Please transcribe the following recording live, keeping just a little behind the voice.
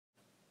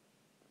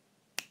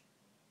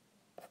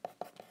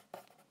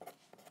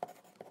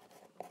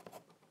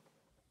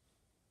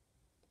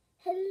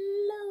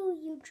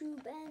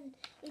YouTube, and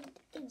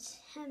it's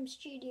Ham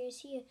Studios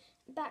here,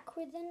 back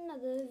with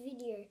another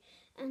video.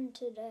 And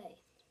today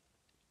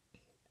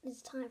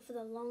it's time for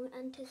the long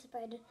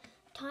anticipated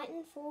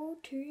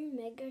Titanfall 2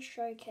 Mega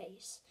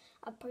Showcase.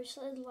 I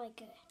posted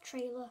like a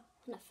trailer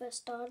when I first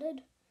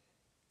started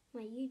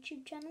my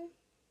YouTube channel.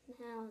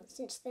 Now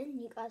since then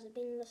you guys have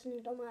been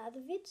listening to my other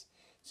vids,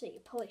 so you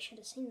probably should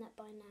have seen that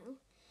by now.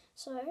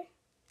 So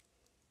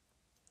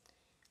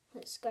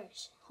let's go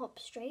hop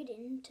straight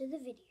into the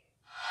video.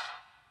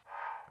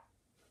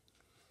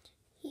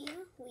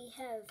 Here we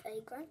have a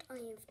grunt. I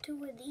have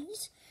 2 of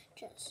these,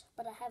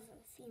 but I have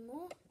a few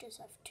more. Just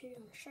have 2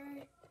 on show.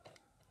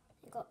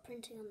 I got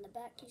printing on the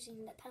back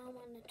using the power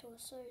miner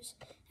torsos.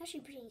 Actually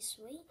pretty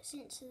sweet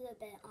since they're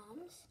bare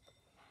arms.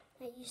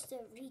 I used the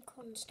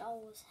Recon Star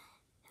Wars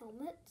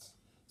helmets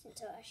since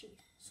they're actually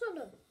sort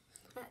of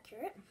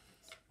accurate.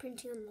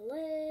 Printing on the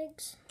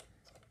legs.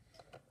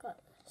 Got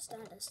the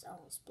standard Star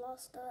Wars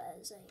blaster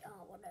as a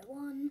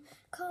R101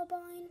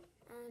 carbine,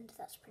 and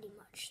that's pretty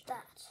much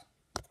that.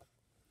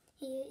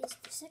 Here is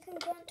the second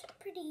grunt,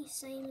 pretty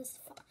same as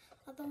the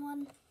other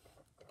one.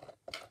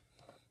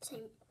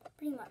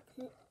 Pretty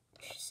much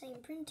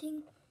same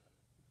printing,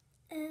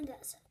 and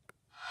that's it.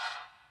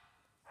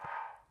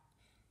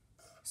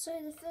 So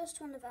the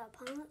first one of our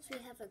pilots, we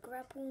have a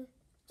grapple,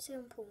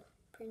 simple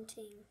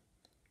printing.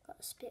 Got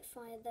a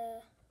Spitfire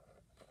there.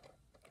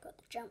 Got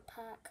the jump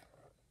pack.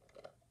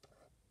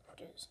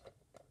 Just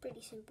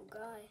pretty simple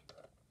guy.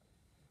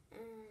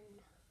 And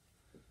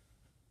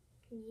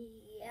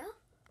yeah.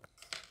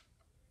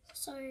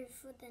 So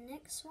for the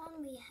next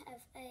one we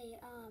have a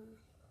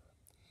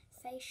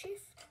phase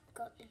shift.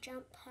 Got the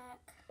jump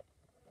pack.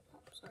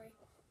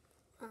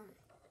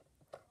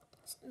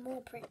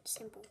 More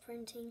simple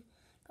printing.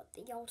 Got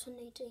the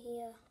alternator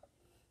here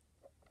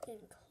in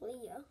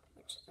clear,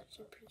 which is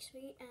actually pretty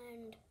sweet.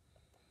 And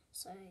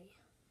so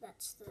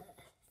that's the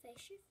phase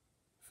shift.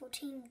 For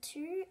Team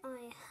 2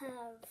 I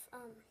have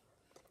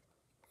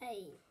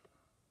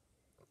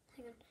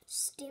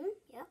stim,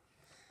 yeah.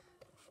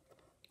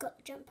 Got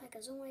the jump pack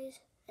as always,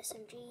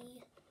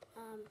 SMG,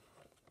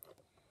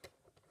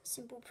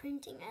 simple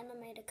printing,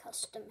 animated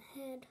custom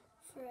head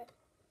for it,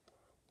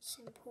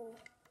 simple.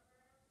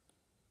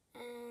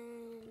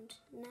 And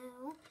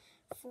now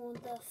for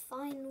the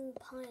final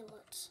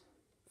pilot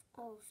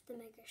of the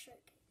Mega Showcase.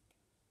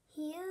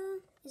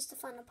 Here is the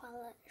final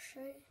pilot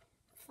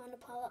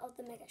of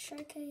the Mega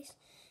Showcase.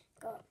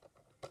 Got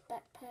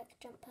backpack,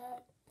 jump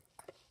pack,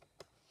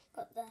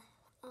 got the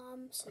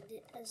arm, so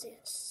as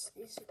this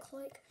is a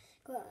cloak.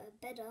 Got a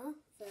better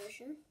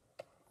version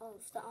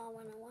of the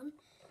R101,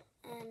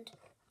 and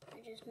I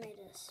just made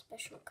a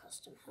special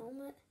custom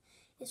helmet.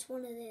 It's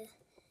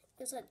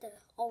like the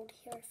old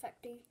Hero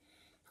Factory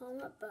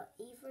helmet, but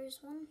Evo's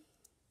one.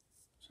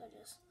 So I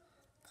just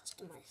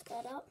customized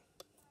that up.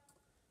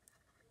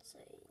 So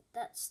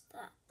that's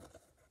that.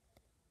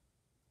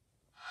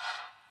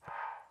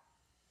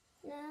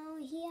 Now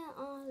here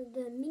are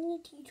the mini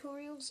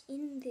tutorials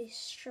in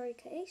this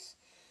showcase.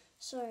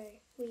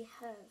 So we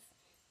have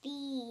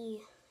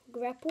the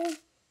grapple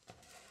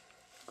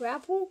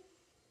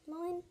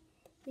line,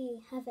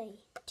 we have a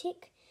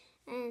tick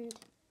and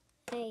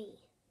a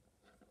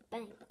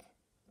bank.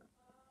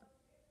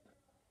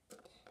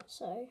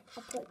 So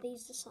I'll put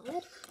these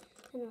aside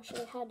and I'll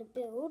show you how to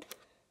build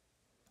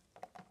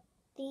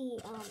the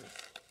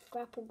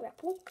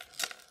grapple.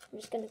 I'm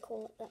just going to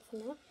call it that for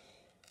now.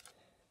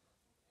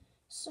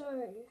 So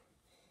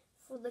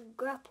for the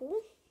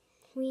grapple,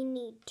 we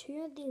need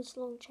 2 of these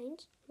long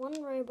chains,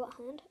 1 robot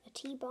hand, a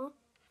T-bar,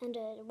 and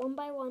a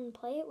 1x1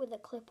 plate with a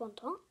clip on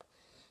top.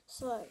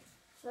 So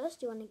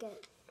first you want to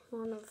get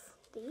one of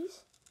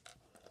these.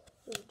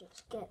 You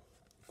just get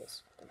the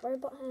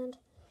robot hand,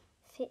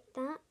 fit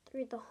that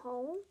through the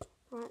hole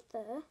right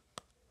there,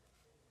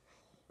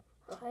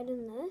 right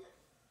in there,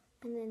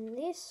 and then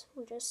this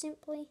will just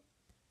simply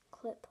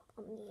clip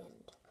on the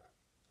end.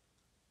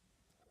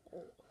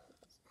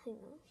 Hang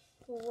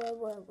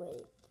on,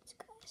 wait,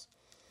 guys.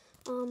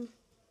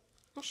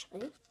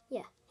 Actually, yeah,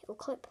 it will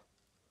clip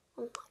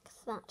on like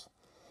that.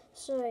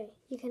 So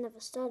you can have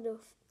a stud of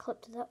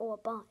clip to that, or a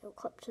bar, it will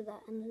clip to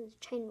that, and the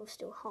chain will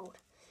still hold.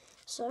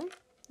 So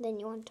then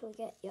you want to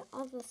get your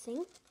other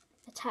thing,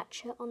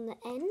 attach it on the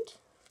end,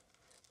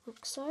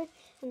 like so,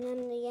 and then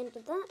at the end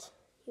of that,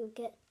 you'll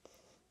get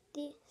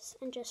this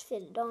and just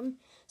fit it on.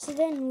 So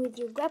then with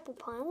your grapple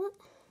pilot,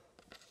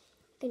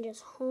 you can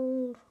just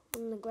hold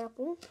on the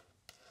grapple,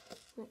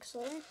 like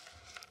so,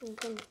 and you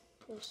can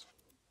just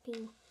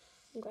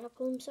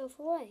grapple himself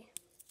away.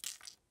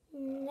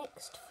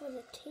 Next for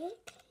the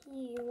tick,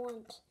 you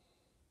want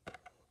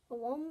a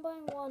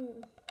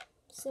 1x1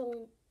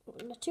 cylinder, a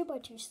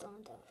 2x2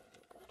 cylinder,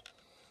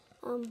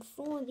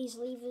 4 of these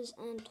levers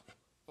and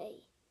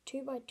a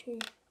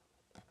 2x2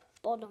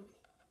 bottom,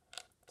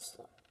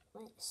 so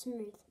like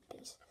smooth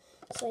piece.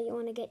 So you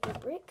want to get your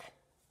brick.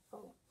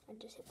 Oh, I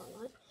just hit my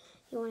light.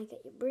 You want to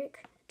get your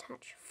brick,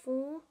 attach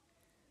 4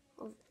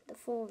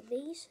 of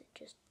these,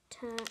 just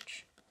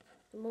attach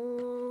them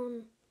on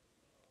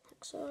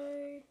like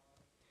so.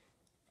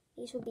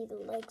 these will be the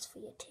legs for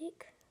your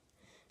tick,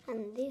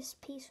 and this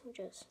piece will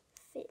just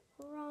fit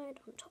right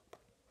on top.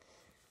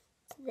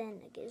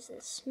 Then it gives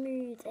a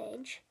smooth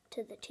edge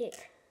to the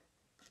tick.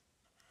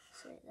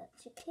 So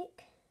that's your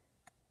tick.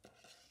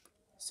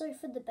 So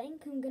for the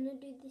bank, I'm going to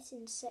do this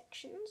in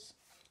sections.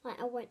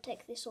 I won't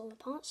take this all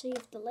apart. So you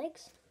have the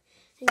legs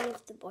and you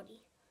have the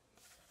body.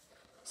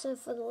 So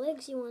for the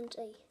legs, you want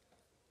a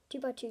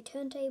 2x2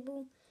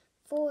 turntable,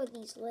 4 of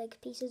these leg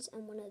pieces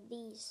and 1 of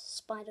these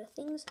spider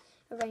things.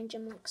 Arrange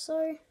them like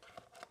so.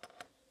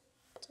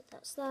 So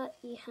that's that.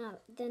 You have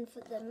then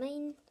for the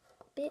main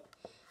bit,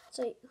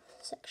 so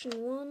section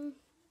 1,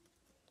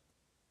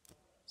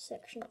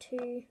 section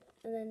 2,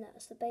 and then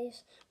that's the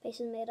base. Base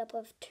is made up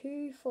of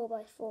 2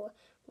 4x4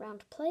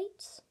 round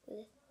plates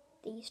with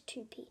these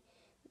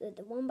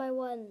the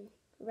 1x1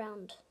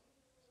 round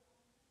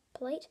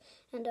plate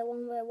and a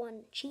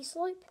 1x1 cheese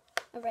slope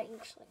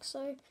arranged like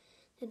so.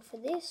 Then for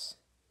this,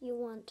 you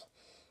want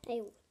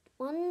a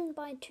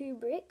 1x2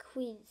 brick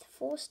with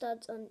 4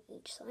 studs on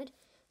each side.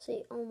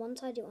 So on one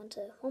side you want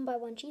a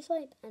 1x1 cheese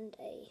slope and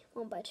a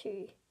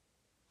 1x2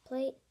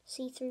 plate,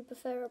 see-through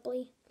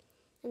preferably.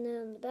 And then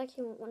on the back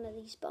you want one of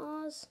these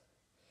bars,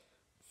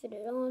 fit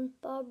it on,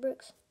 bar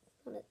bricks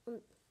on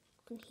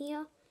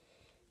here.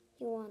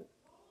 You want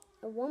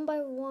a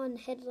 1x1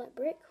 headlight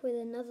brick with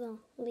another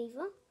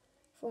lever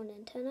for an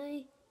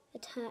antenna.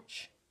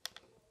 Attach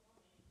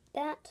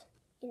that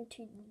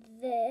into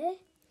there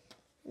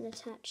and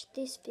attach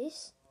this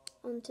piece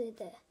onto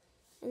there.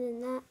 And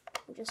then that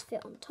will just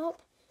fit on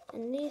top.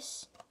 And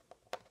this,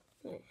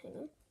 no, hang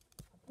on,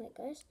 there it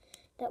goes.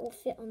 That will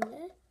fit on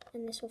there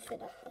and this will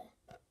fit up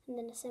there. And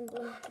then assemble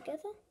them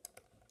together.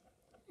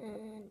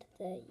 And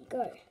there you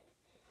go.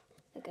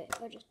 Okay,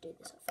 I'll just do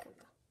this off camera.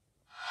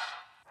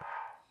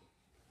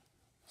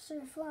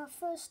 So for our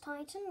first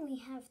Titan, we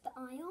have the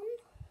Ion.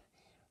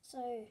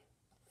 So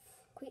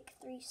quick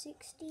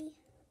 360,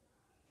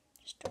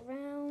 just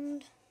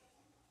around.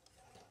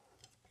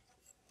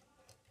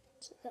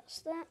 So that's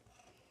that.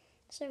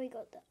 So we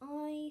got the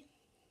eye,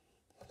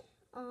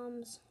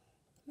 arms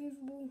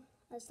movable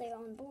as they are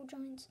on ball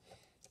joints,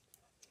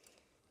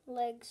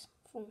 legs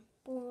full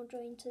ball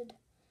jointed.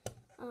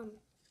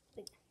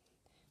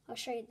 I'll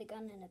show you the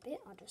gun in a bit.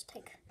 I'll just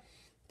take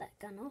that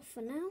gun off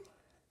for now.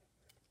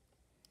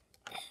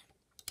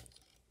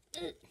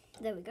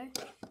 There we go.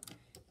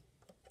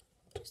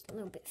 Just a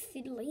little bit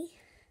fiddly.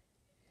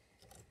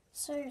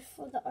 So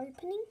for the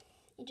opening,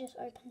 it just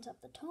opens up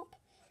the top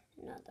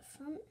and not the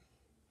front.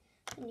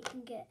 And you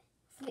can get,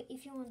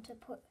 if you want to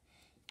put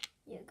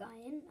your guy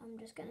in, I'm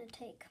just going to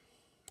take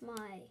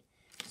my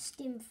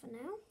stim for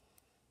now.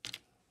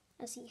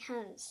 As he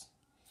has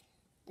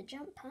the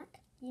jump pack,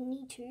 you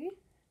need to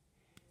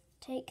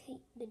take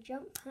the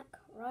jump pack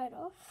right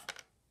off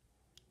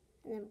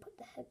and then put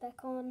the head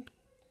back on.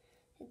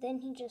 And then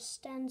he just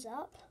stands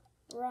up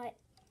right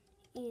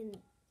in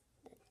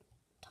the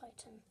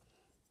Titan.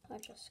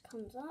 That just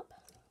comes up,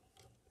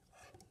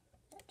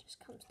 that just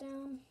comes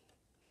down.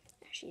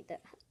 Actually,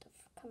 that has to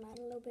come out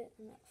a little bit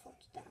and that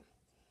folds down.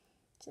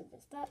 So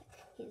there's that.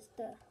 Here's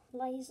the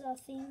laser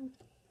thing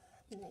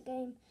in the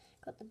game.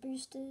 Got the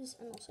boosters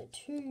and also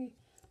 2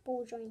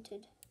 ball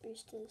jointed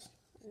boosters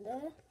in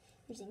there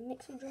using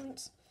mixer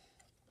joints,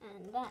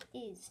 and that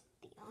is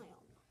the Ion.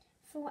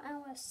 For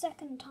our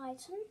second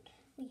Titan,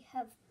 we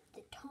have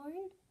the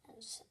Tone,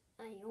 as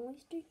I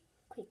always do,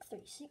 quick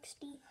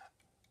 360.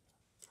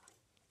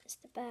 That's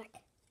the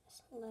back,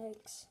 that's the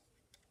legs,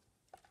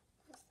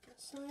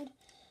 that's the side.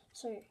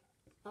 So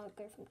I'll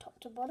go from top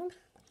to bottom.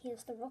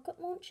 Here's the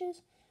rocket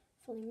launchers,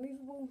 fully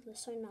movable, the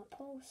sonar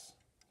pulse,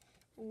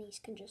 and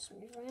these can just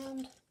move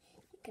around.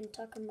 You can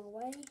tuck them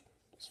away,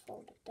 just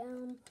fold it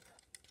down.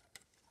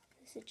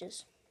 This is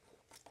just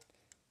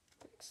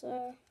like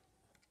so.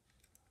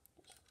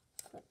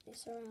 Just flip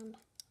this around.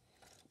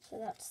 So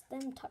that's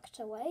them tucked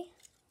away.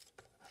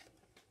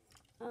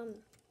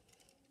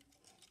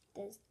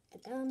 There's the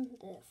gun,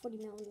 the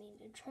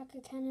 40mm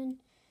tracker cannon,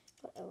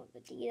 got all the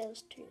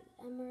details to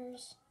the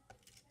ammos.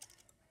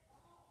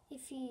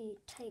 If you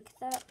take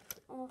that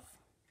off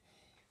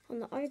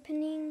on the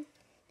opening,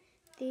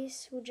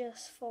 this will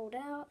just fold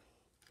out.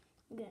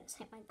 I'm going to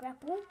take my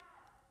grapple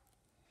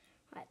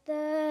right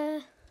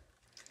there.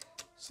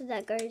 So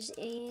that goes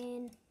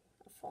in,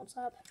 it folds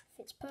up,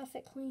 fits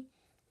perfectly.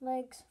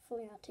 Legs,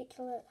 fully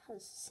articulate,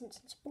 has since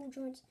ball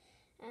joints,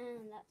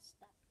 and that's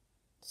that.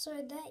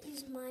 So that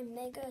is my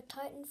Mega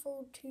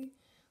Titanfall 2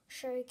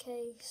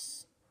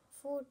 showcase.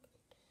 For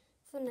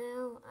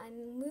now, I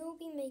will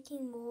be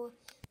making more,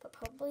 but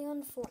probably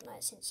on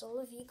Fortnite, since all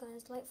of you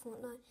guys like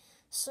Fortnite.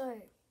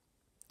 So,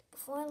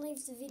 before I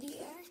leave the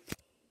video,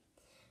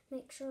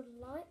 make sure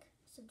to like,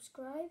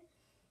 subscribe,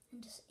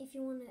 and just, if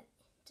you want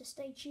to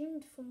stay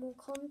tuned for more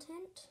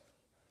content,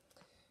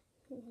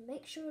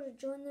 make sure to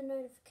join the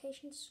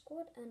notification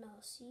squad, and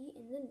I'll see you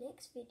in the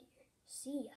next video. See ya.